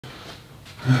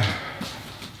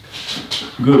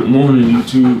Good morning,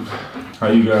 YouTube. How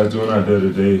you guys doing out there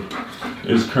today?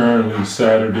 It's currently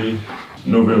Saturday,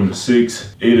 November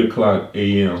 6th, 8 o'clock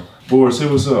a.m. Boris, say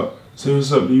what's up. Say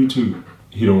what's up to YouTube.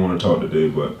 He don't want to talk today,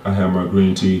 but I have my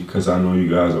green tea because I know you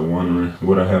guys are wondering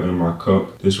what I have in my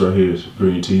cup. This right here is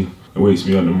green tea. It wakes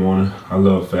me up in the morning. I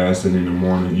love fasting in the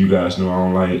morning. You guys know I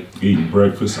don't like eating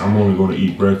breakfast. I'm only going to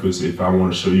eat breakfast if I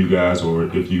want to show you guys or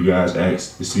if you guys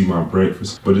ask to see my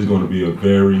breakfast. But it's going to be a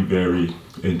very, very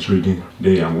intriguing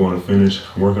day. I'm going to finish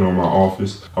working on my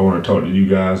office. I want to talk to you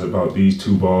guys about these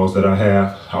two balls that I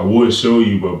have. I would show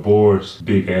you, but Boris'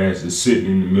 big ass is sitting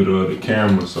in the middle of the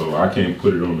camera, so I can't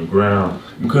put it on the ground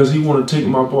because he want to take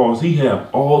my balls. He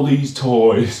have all these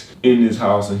toys in this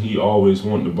house and he always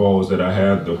want the balls that I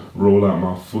have to roll out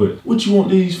my foot. What you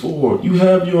want these for? You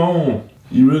have your own.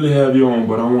 You really have your own,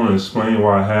 but I want to explain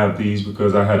why I have these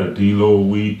because I had a deload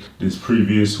week this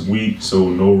previous week, so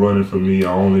no running for me.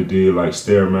 I only did like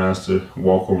Stairmaster,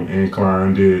 walk on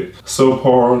incline, did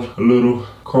subpar, a little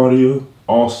cardio.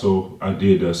 Also, I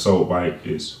did the assault bike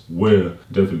as well.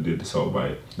 Definitely did the assault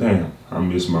bike. Damn, I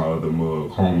miss my other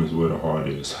mug. Home is where the heart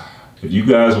is. If you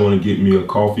guys want to get me a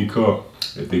coffee cup,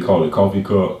 if they call it coffee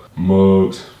cup,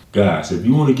 mugs, guys, if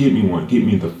you want to get me one, get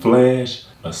me the Flash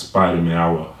of Spider-Man. I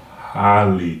will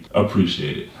highly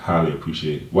appreciate it. Highly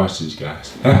appreciate it. Watch this,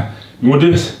 guys. You want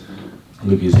this?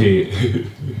 Look at his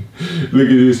head. Look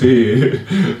at his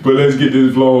head. But let's get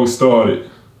this vlog started.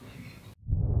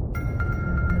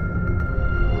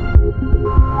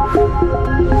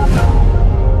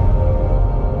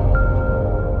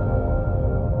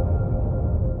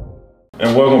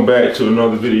 And welcome back to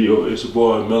another video. It's your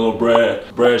boy Mellow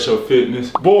Bradshaw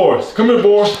Fitness. Boris, come here,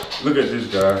 Boris. Look at this,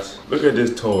 guys. Look at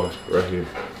this toy right here.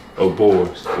 Of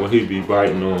Boris, what he be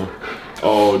biting on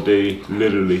all day,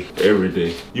 literally every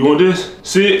day. You want this?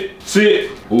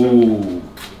 Sit. Ooh,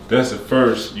 that's the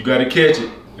first. You gotta catch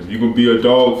it. If you're gonna be a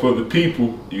dog for the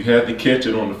people, you have to catch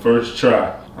it on the first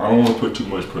try. I don't want to put too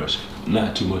much pressure.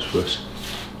 Not too much pressure.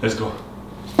 Let's go.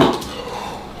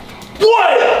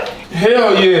 What?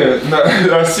 Hell yeah.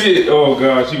 I see it. Oh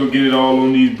gosh, you gonna get it all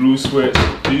on these blue sweats.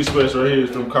 These sweats right here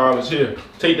is from college. Here,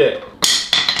 take that.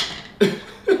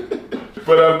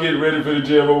 But I'm getting ready for the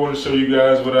gym. I want to show you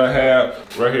guys what I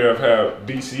have. Right here I have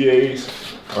BCAAs.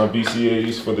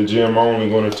 BCAAs for the gym. I'm only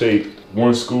going to take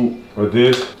 1 scoop of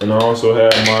this. And I also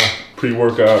have my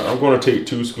pre-workout. I'm going to take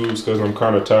 2 scoops because I'm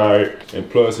kind of tired. And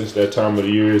plus it's that time of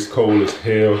the year. It's cold as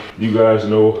hell. You guys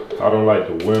know I don't like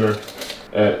the winter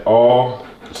at all.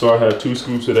 So I have 2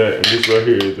 scoops of that. And this right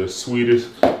here is the sweetest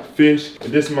fish.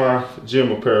 And this is my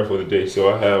gym apparel for the day. So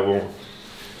I have on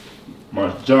my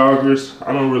joggers.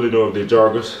 I don't really know if they're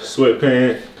joggers.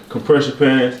 Sweatpants, compression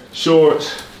pants,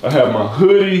 shorts. I have my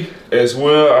hoodie as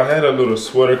well. I had a little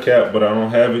sweater cap, but I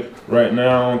don't have it right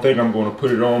now. I don't think I'm gonna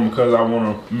put it on because I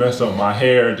wanna mess up my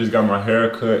hair. I just got my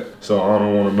hair cut, so I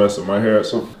don't wanna mess up my hair.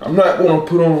 So I'm not gonna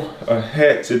put on a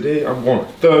hat today. I'm gonna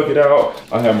thug it out.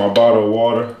 I have my bottle of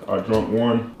water. I drank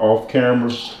one off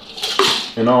camera.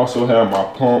 And I also have my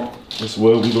pump as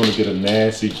well. We're gonna get a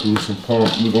nasty, gruesome pump.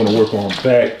 We're gonna work on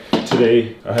back.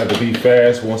 Today, I had to be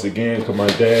fast once again because my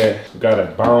dad got a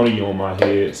bounty on my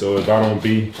head. So if I don't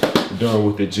be done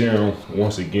with the gym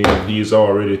once again, he's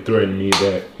already threatened me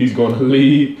that he's gonna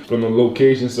leave from the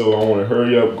location. So I wanna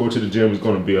hurry up, go to the gym. It's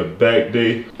gonna be a back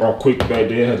day, or a quick back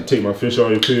day. I had to take my fish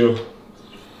oil pill.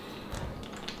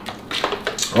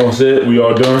 All set, we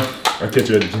all done. I'll catch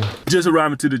you at the gym. Just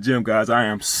arriving to the gym, guys. I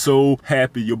am so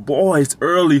happy. Your boy is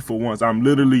early for once. I'm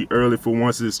literally early for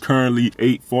once. It's currently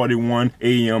 8:41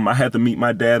 a.m. I had to meet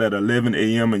my dad at 11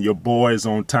 a.m. and your boy is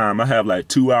on time. I have like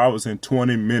 2 hours and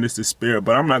 20 minutes to spare,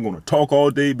 but I'm not going to talk all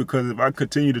day because if I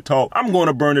continue to talk, I'm going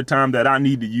to burn the time that I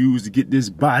need to use to get this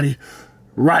body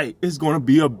right. It's gonna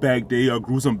be a back day, a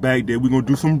gruesome back day. We're gonna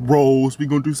do some rolls. We're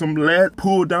gonna do some lat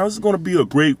pull downs. It's gonna be a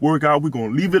great workout. We're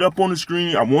gonna leave it up on the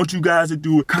screen. I want you guys to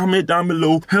do it. Comment down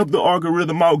below. Help the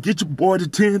algorithm out. Get your boy to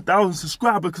 10,000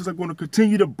 subscribers because I'm gonna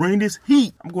continue to bring this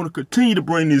heat. I'm gonna continue to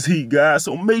bring this heat, guys.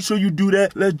 So make sure you do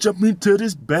that. Let's jump into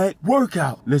this back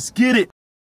workout. Let's get it.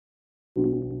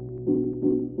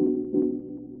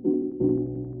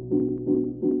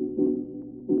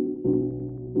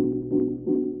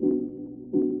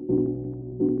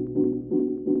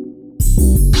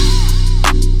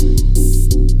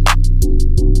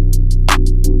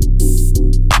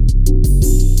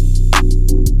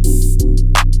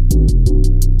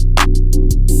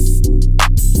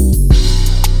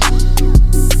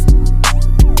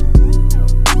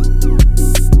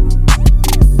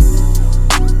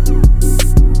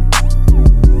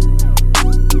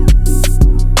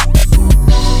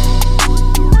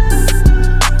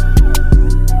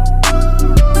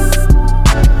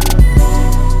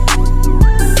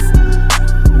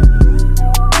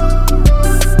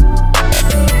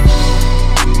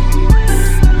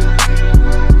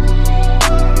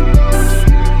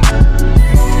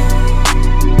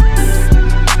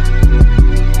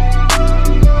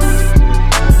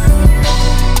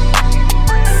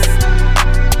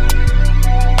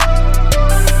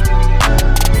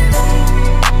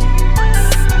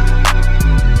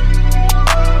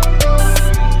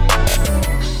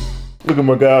 Look at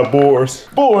my guy, Boris.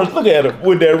 Boris, look at him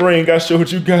with that ring I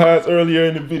showed you guys earlier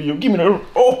in the video. Give me the,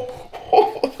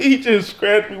 oh, he just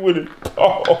scratched me with it.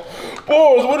 Oh,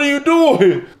 Boris, what are you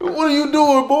doing? What are you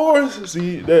doing, Boris?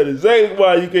 See, that is exactly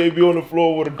why you can't be on the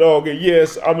floor with a dog. And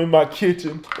yes, I'm in my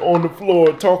kitchen on the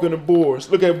floor talking to Boris.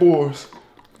 Look at Boris.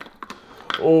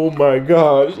 Oh my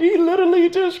gosh, he literally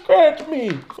just scratched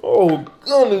me. Oh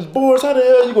goodness, Boris, how the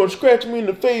hell you gonna scratch me in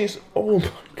the face? Oh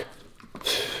my God.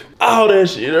 Ow, that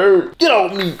shit hurt. Get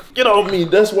off me, get off me.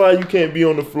 That's why you can't be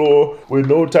on the floor with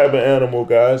no type of animal,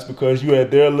 guys, because you at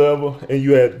their level and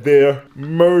you at their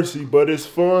mercy. But it's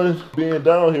fun being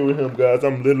down here with him, guys.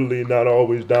 I'm literally not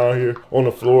always down here on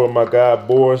the floor with my guy,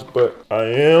 Boris, but I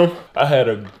am. I had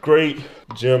a great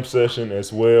gym session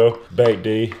as well. Back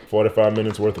day, 45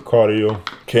 minutes worth of cardio.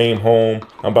 Came home.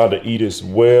 I'm about to eat as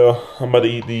well. I'm about to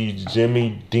eat these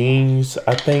Jimmy Dean's,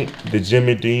 I think. The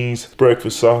Jimmy Dean's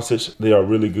breakfast sausage. They are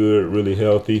really good, really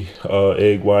healthy.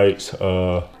 Egg whites,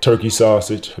 turkey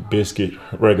sausage, biscuit,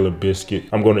 regular biscuit.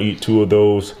 I'm gonna eat 2 of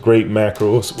those. Great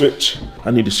macros, which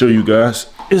I need to show you guys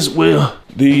as well.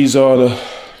 These are the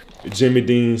Jimmy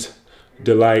Dean's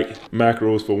Delight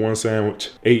macros for 1 sandwich.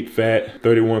 8 fat,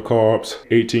 31 carbs,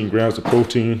 18 grams of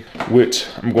protein, which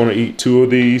I'm gonna eat 2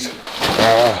 of these.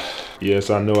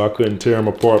 Yes, I know I couldn't tear them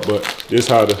apart, but this is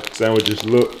how the sandwiches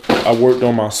look. I worked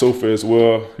on my sofa as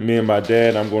well. Me and my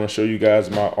dad, I'm gonna show you guys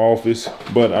my office,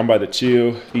 but I'm about to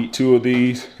chill, eat 2 of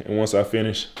these, and once I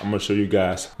finish, I'm gonna show you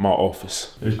guys my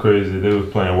office. It's crazy, they was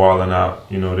playing Wildin' Out.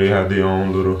 You know, they have their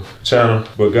own little channel.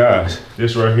 But guys,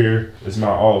 this right here is my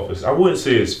office. I wouldn't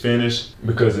say it's finished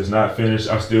because it's not finished.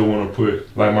 I still wanna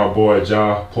put, like my boy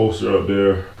Ja, poster up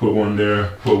there, put one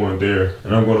there, put one there.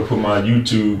 And I'm gonna put my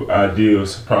YouTube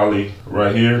ideas probably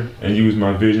right here and use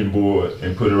my vision board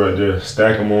and put it right there,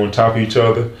 stack them on top of each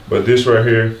other. But this right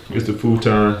here is the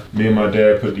futon me and my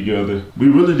dad put together. We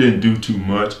really didn't do too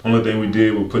much. Only thing we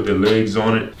did was put the legs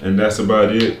on it, and that's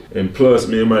about it. And plus,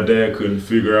 me and my dad couldn't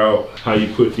figure out how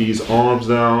you put these arms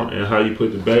down and how you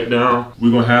put the back down.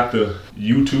 We're gonna have to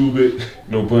YouTube it,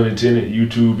 no pun intended,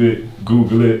 YouTube it,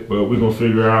 Google it, but we're gonna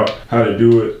figure out how to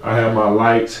do it. I have my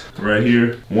lights right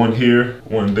here, one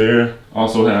there.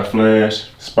 Also have flash,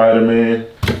 Spider-Man,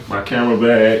 my camera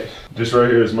bag. This right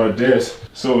here is my desk.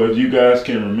 So if you guys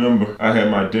can remember, I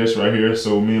had my desk right here.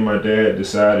 So me and my dad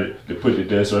decided to put the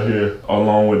desk right here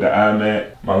along with the iMac.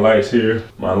 My lights here,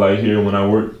 my light here when I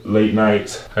work late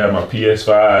nights. I have my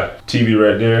PS5 TV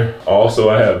right there. Also,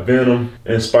 I have Venom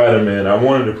and Spider-Man. I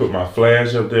wanted to put my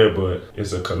flash up there, but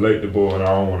it's a collectible and I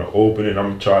don't want to open it. I'm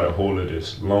gonna try to hold it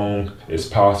as long as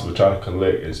possible. Try to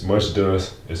collect as much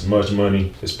dust, as much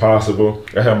money as possible.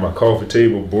 I have my coffee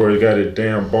table. Boy, got a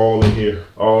damn ball in here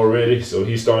already. So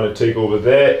he's starting to take over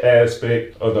that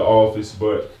aspect of the office,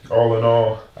 but all in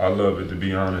all, I love it, to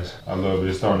be honest. I love it.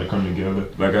 It's starting to come together.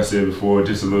 Like I said before,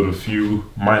 just a little few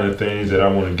minor things that I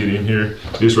want to get in here.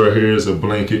 This right here is a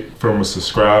blanket from a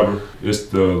subscriber. It's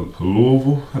the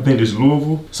Louisville. I think it's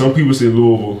Louisville. Some people say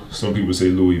Louisville, some people say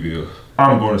Louisville.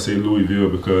 I'm going to say Louisville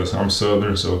because I'm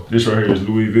Southern, so this right here is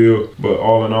Louisville. But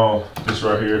all in all, this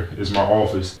right here is my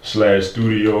office /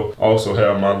 studio. Also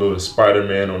have my little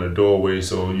Spider-Man on the doorway,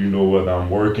 so you know whether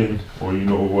I'm working or you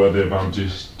know whether if I'm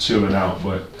just chilling out.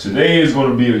 But today is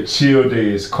going to be a chill day.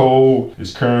 It's cold.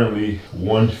 It's currently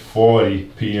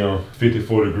 1:40 p.m.,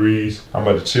 54 degrees. I'm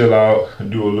about to chill out and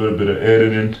do a little bit of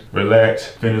editing, relax,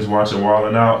 finish watching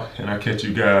Wildin' Out, and I'll catch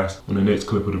you guys on the next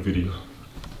clip of the video.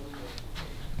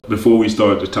 Before we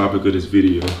start the topic of this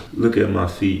video, look at my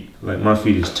feet. Like, my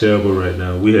feet is terrible right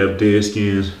now. We have dead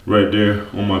skins right there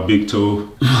on my big toe,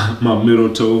 my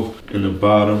middle toe, and the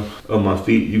bottom of my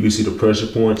feet. You can see the pressure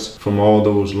points from all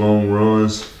those long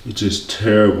runs. It's just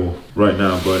terrible right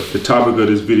now. But the topic of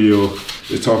this video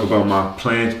is talk about my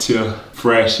plantar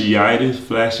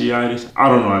fasciitis. I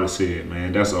don't know how to say it,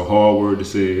 man. That's a hard word to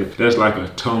say. That's like a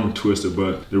tongue twister.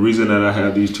 But the reason that I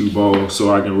have these 2 balls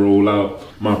so I can roll out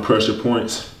my pressure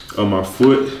points on my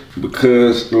foot,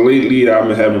 because lately I've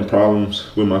been having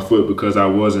problems with my foot because I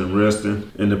wasn't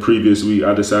resting. In the previous week,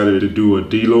 I decided to do a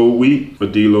deload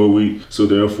week, so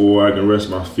therefore I can rest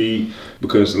my feet,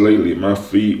 because lately my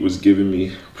feet was giving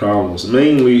me problems.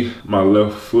 Mainly my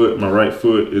left foot, my right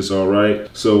foot is all right.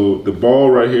 So the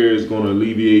ball right here is going to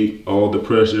alleviate all the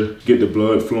pressure, get the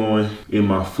blood flowing in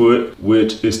my foot,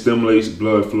 which it stimulates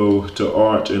blood flow to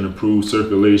arch and improve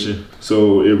circulation.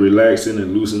 So it relaxing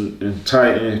and loosen and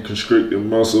tighten constricted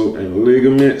muscle and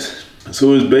ligaments.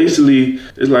 So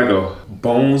it's like a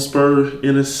bone spur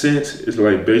in a sense. It's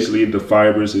like basically the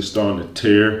fibers is starting to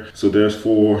tear. So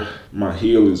therefore my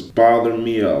heel is bothering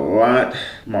me a lot.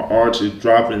 My arch is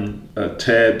dropping a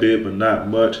tad bit, but not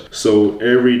much. So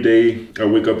every day I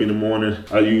wake up in the morning,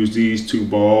 I use these 2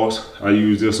 balls. I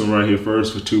use this one right here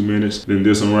first for 2 minutes, then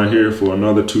this one right here for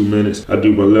another 2 minutes. I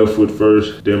do my left foot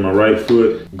first, then my right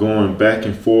foot, going back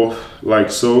and forth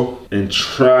like so, and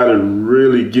try to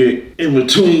really get in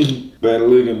between that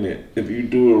ligament. If you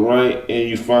do it right and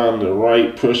you find the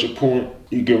right pressure point,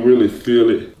 you can really feel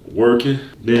it working.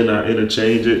 Then I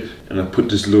interchange it and I put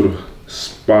this little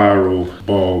spiral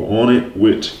ball on it,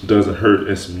 which doesn't hurt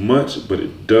as much, but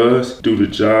it does do the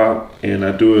job. And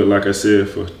I do it, like I said,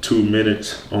 for 2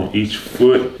 minutes on each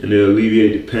foot, and it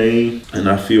alleviates the pain, and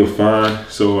I feel fine.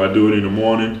 So I do it in the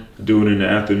morning, I do it in the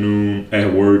afternoon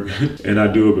at work, and I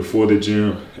do it before the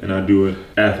gym, and I do it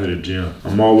after the gym.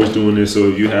 I'm always doing this, so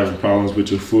if you're having problems with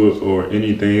your foot or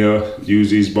anything else, use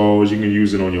these balls. You can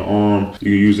use it on your arm,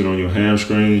 you can use it on your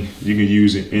hamstring, you can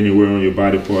use it anywhere on your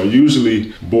body part.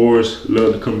 Usually Boris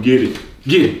love to come get it.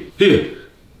 Get it, here.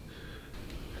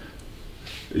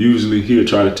 Usually he'll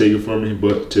try to take it from me,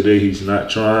 but today he's not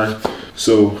trying.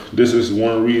 So this is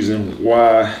one reason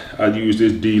why I use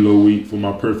this deload week for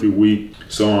my perfect week,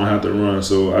 so I don't have to run.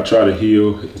 So I try to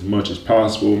heal as much as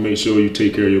possible. Make sure you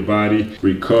take care of your body.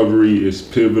 Recovery is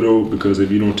pivotal, because if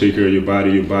you don't take care of your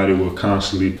body will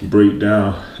constantly break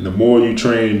down. And the more you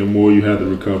train, the more you have to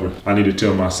recover. I need to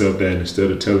tell myself that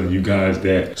instead of telling you guys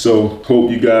that. So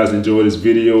hope you guys enjoyed this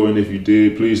video, and if you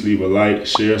did, please leave a like,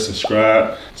 share,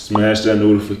 subscribe, smash that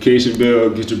notification bell,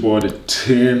 get your boy to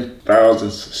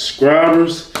 10,000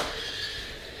 subscribers,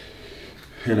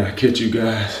 and I'll catch you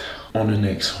guys on the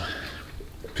next one.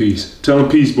 Peace. Tell them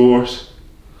peace, Boris.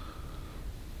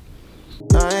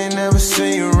 I ain't never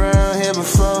seen you around here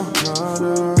before.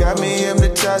 Got me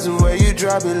hypnotized the way you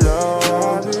drop it low.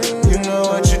 You know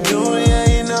what you're doing,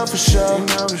 yeah, you know for sure.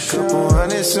 Couple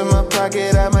hundreds in my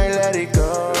pocket, I might let it go.